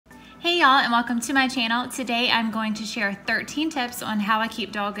Hey y'all, and welcome to my channel. Today I'm going to share 13 tips on how I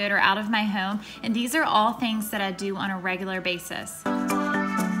keep dog odor out of my home, and these are all things that I do on a regular basis.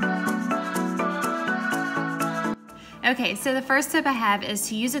 Okay, so the first tip I have is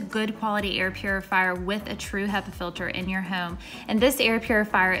to use a good quality air purifier with a true HEPA filter in your home. And this air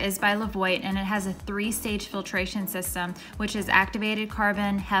purifier is by Levoit, and it has a 3-stage filtration system, which is activated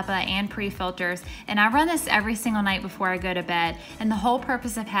carbon, HEPA, and pre-filters. And I run this every single night before I go to bed. And the whole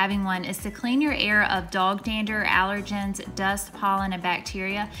purpose of having one is to clean your air of dog dander, allergens, dust, pollen, and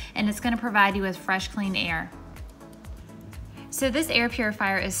bacteria. And it's gonna provide you with fresh, clean air. So this air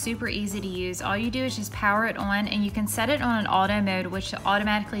purifier is super easy to use. All you do is just power it on, and you can set it on an auto mode, which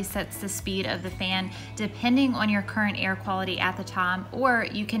automatically sets the speed of the fan depending on your current air quality at the time, or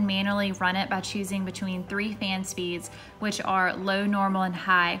you can manually run it by choosing between 3 fan speeds, which are low, normal, and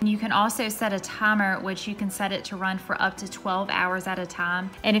high. And you can also set a timer, which you can set it to run for up to 12 hours at a time.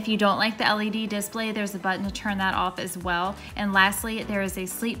 And if you don't like the LED display, there's a button to turn that off as well. And lastly, there is a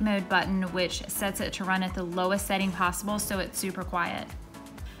sleep mode button, which sets it to run at the lowest setting possible, so it's super quiet.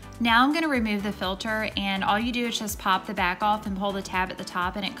 Now I'm going to remove the filter, and all you do is just pop the back off and pull the tab at the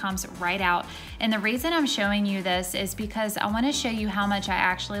top, and it comes right out. And the reason I'm showing you this is because I want to show you how much I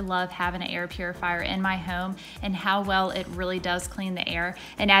actually love having an air purifier in my home and how well it really does clean the air.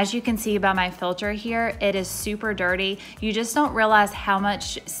 And as you can see by my filter here, it is super dirty. You just don't realize how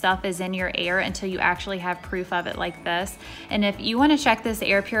much stuff is in your air until you actually have proof of it like this. And if you want to check this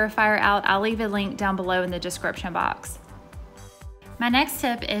air purifier out, I'll leave a link down below in the description box. My next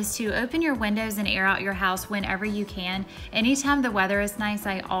tip is to open your windows and air out your house whenever you can. Anytime the weather is nice,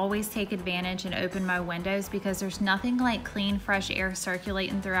 I always take advantage and open my windows, because there's nothing like clean, fresh air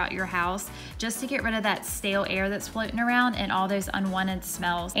circulating throughout your house just to get rid of that stale air that's floating around and all those unwanted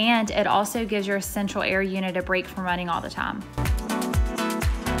smells. And it also gives your central air unit a break from running all the time.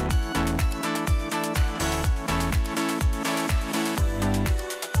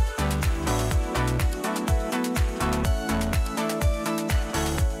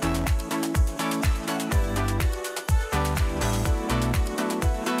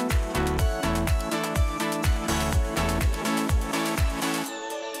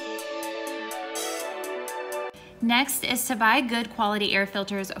 Next is to buy good quality air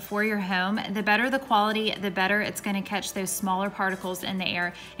filters for your home. The better the quality, the better it's going to catch those smaller particles in the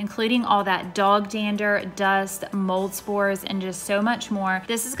air, including all that dog dander, dust, mold spores, and just so much more.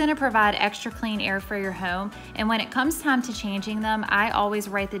 This is going to provide extra clean air for your home. And when it comes time to changing them, I always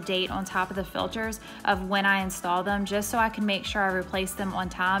write the date on top of the filters of when I install them, just so I can make sure I replace them on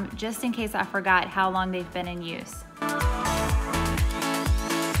time, just in case I forgot how long they've been in use.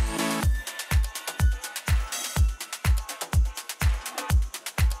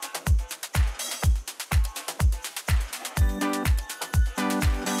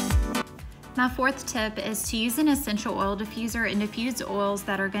 My fourth tip is to use an essential oil diffuser and diffuse oils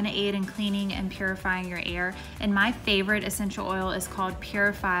that are going to aid in cleaning and purifying your air. And my favorite essential oil is called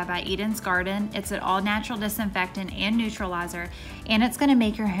Purifier by Eden's Garden. It's an all-natural disinfectant and neutralizer, and it's going to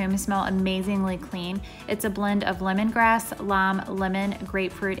make your home smell amazingly clean. It's a blend of lemongrass, lime, lemon,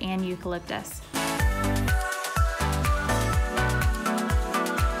 grapefruit, and eucalyptus.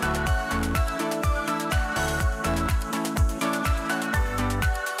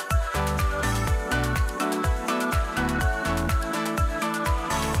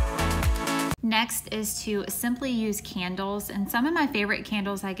 Next is to simply use candles, and some of my favorite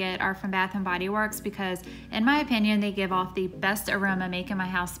candles I get are from Bath & Body Works, because in my opinion they give off the best aroma, making my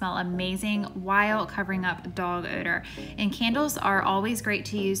house smell amazing while covering up dog odor. And candles are always great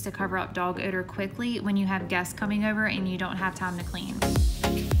to use to cover up dog odor quickly when you have guests coming over and you don't have time to clean.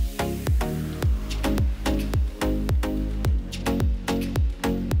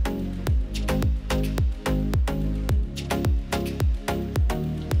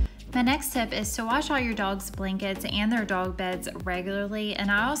 The next tip is to wash all your dog's blankets and their dog beds regularly,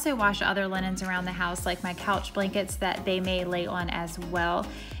 and I also wash other linens around the house, like my couch blankets that they may lay on as well.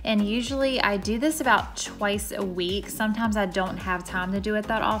 And usually I do this about twice a week. Sometimes I don't have time to do it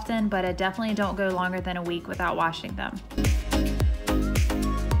that often, but I definitely don't go longer than a week without washing them.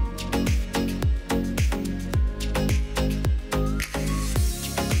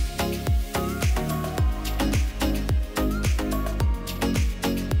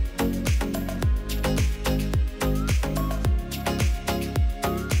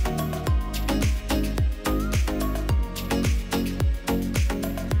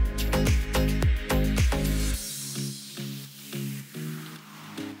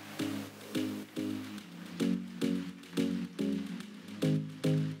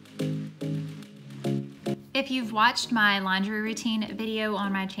 If you've watched my laundry routine video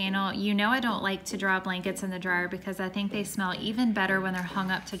on my channel, you know I don't like to dry blankets in the dryer because I think they smell even better when they're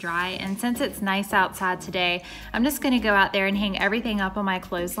hung up to dry. And since it's nice outside today, I'm just gonna go out there and hang everything up on my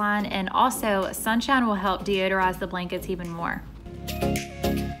clothesline. And also, sunshine will help deodorize the blankets even more.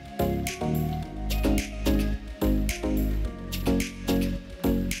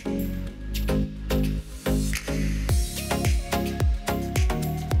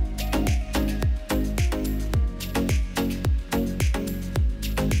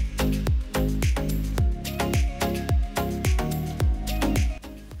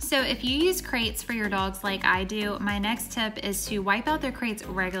 So if you use crates for your dogs like I do, my next tip is to wipe out their crates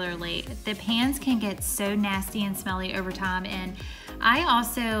regularly. The pans can get so nasty and smelly over time, and I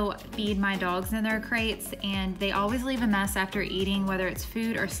also feed my dogs in their crates and they always leave a mess after eating, whether it's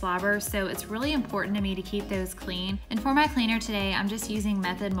food or slobber, so it's really important to me to keep those clean. And for my cleaner today, I'm just using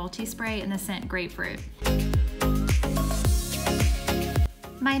Method Multi-Spray in the scent Grapefruit.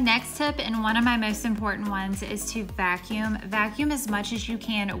 My next tip, and one of my most important ones, is to vacuum. Vacuum as much as you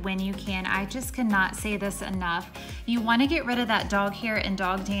can when you can. I just cannot say this enough. You want to get rid of that dog hair and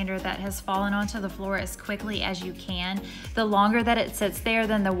dog dander that has fallen onto the floor as quickly as you can. The longer that it sits there,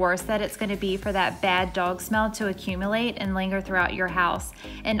 then the worse that it's going to be for that bad dog smell to accumulate and linger throughout your house.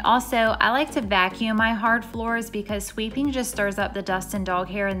 And also, I like to vacuum my hard floors because sweeping just stirs up the dust and dog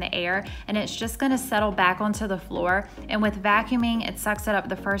hair in the air, and it's just going to settle back onto the floor. And with vacuuming, it sucks it up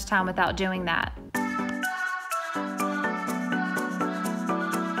the first time without doing that.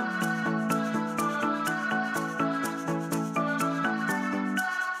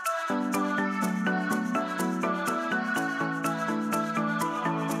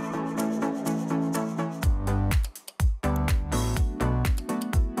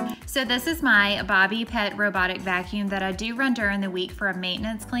 So this is my Bobby Pet robotic vacuum that I do run during the week for a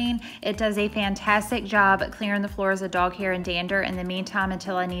maintenance clean. It does a fantastic job clearing the floors of dog hair and dander in the meantime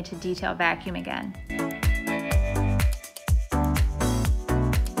until I need to detail vacuum again.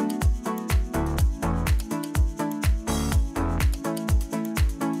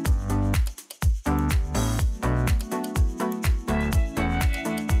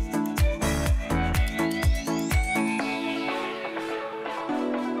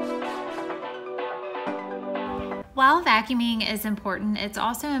 While vacuuming is important, it's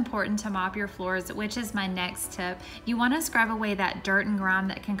also important to mop your floors, which is my next tip. You want to scrub away that dirt and grime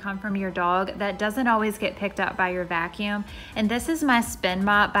that can come from your dog that doesn't always get picked up by your vacuum. And this is my Spin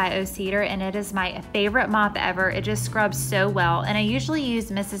Mop by Odor, and it is my favorite mop ever. It just scrubs so well, and I usually use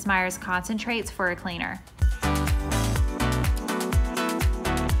Mrs. Meyer's concentrates for a cleaner.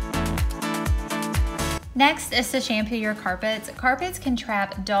 Next is to shampoo your carpets. Carpets can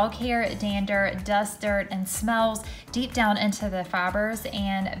trap dog hair, dander, dust, dirt, and smells deep down into the fibers,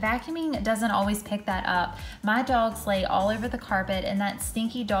 and vacuuming doesn't always pick that up. My dogs lay all over the carpet, and that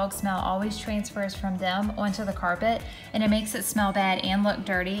stinky dog smell always transfers from them onto the carpet, and it makes it smell bad and look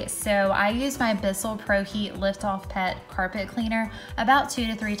dirty. So I use my Bissell Pro Heat Lift Off Pet carpet cleaner about 2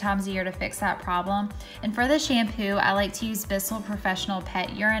 to 3 times a year to fix that problem. And for the shampoo, I like to use Bissell Professional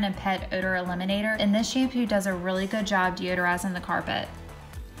Pet Urine and Pet Odor Eliminator, and this shampoo does a really good job deodorizing the carpet.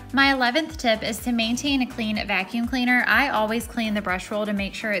 My 11th tip is to maintain a clean vacuum cleaner. I always clean the brush roll to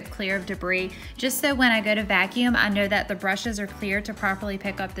make sure it's clear of debris, just so when I go to vacuum, I know that the brushes are clear to properly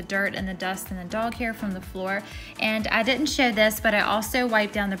pick up the dirt and the dust and the dog hair from the floor. And I didn't show this, but I also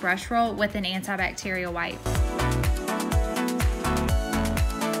wipe down the brush roll with an antibacterial wipe.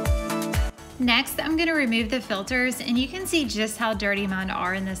 Next, I'm going to remove the filters, and you can see just how dirty mine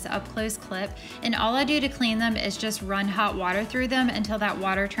are in this up close clip. And all I do to clean them is just run hot water through them until that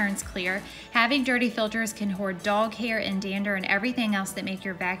water turns clear. Having dirty filters can hoard dog hair and dander and everything else that make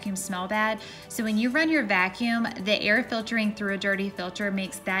your vacuum smell bad. So when you run your vacuum, the air filtering through a dirty filter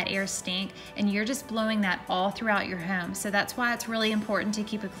makes that air stink, and you're just blowing that all throughout your home. So that's why it's really important to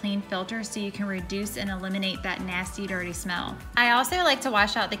keep a clean filter so you can reduce and eliminate that nasty, dirty smell. I also like to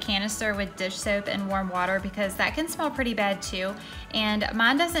wash out the canister with dish soap and warm water because that can smell pretty bad too, and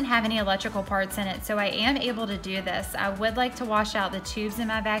mine doesn't have any electrical parts in it, so I am able to do this. I would like to wash out the tubes in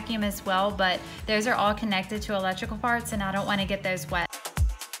my vacuum as well, but those are all connected to electrical parts and I don't want to get those wet.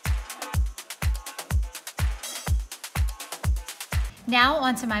 Now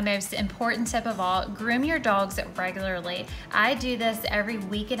onto my most important tip of all, groom your dogs regularly. I do this every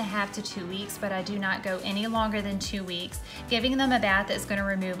week and a half to 2 weeks, but I do not go any longer than 2 weeks. Giving them a bath is going to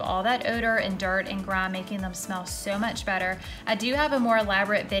remove all that odor and dirt and grime, making them smell so much better. I do have a more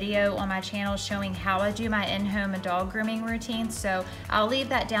elaborate video on my channel showing how I do my in-home dog grooming routine, so I'll leave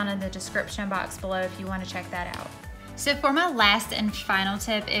that down in the description box below if you want to check that out. So for my last and final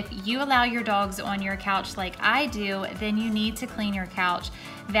tip, if you allow your dogs on your couch like I do, then you need to clean your couch.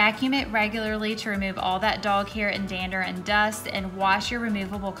 Vacuum it regularly to remove all that dog hair and dander and dust, and wash your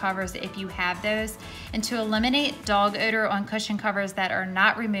removable covers if you have those. And to eliminate dog odor on cushion covers that are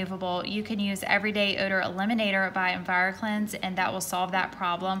not removable, you can use Everyday Odor Eliminator by EnviroCleanse, and that will solve that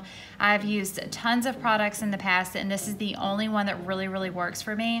problem. I've used tons of products in the past, and this is the only one that really works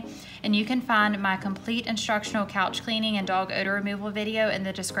for me. And you can find my complete instructional couch cleaning and dog odor removal video in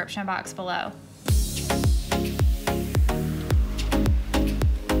the description box below.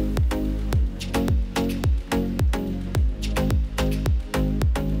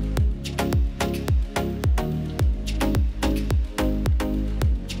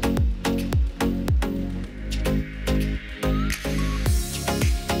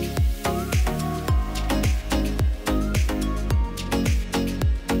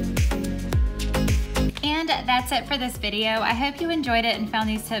 That's it for this video. I hope you enjoyed it and found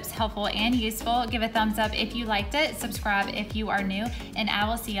these tips helpful and useful. Give a thumbs up if you liked it, subscribe if you are new, and I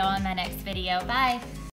will see y'all in my next video. Bye.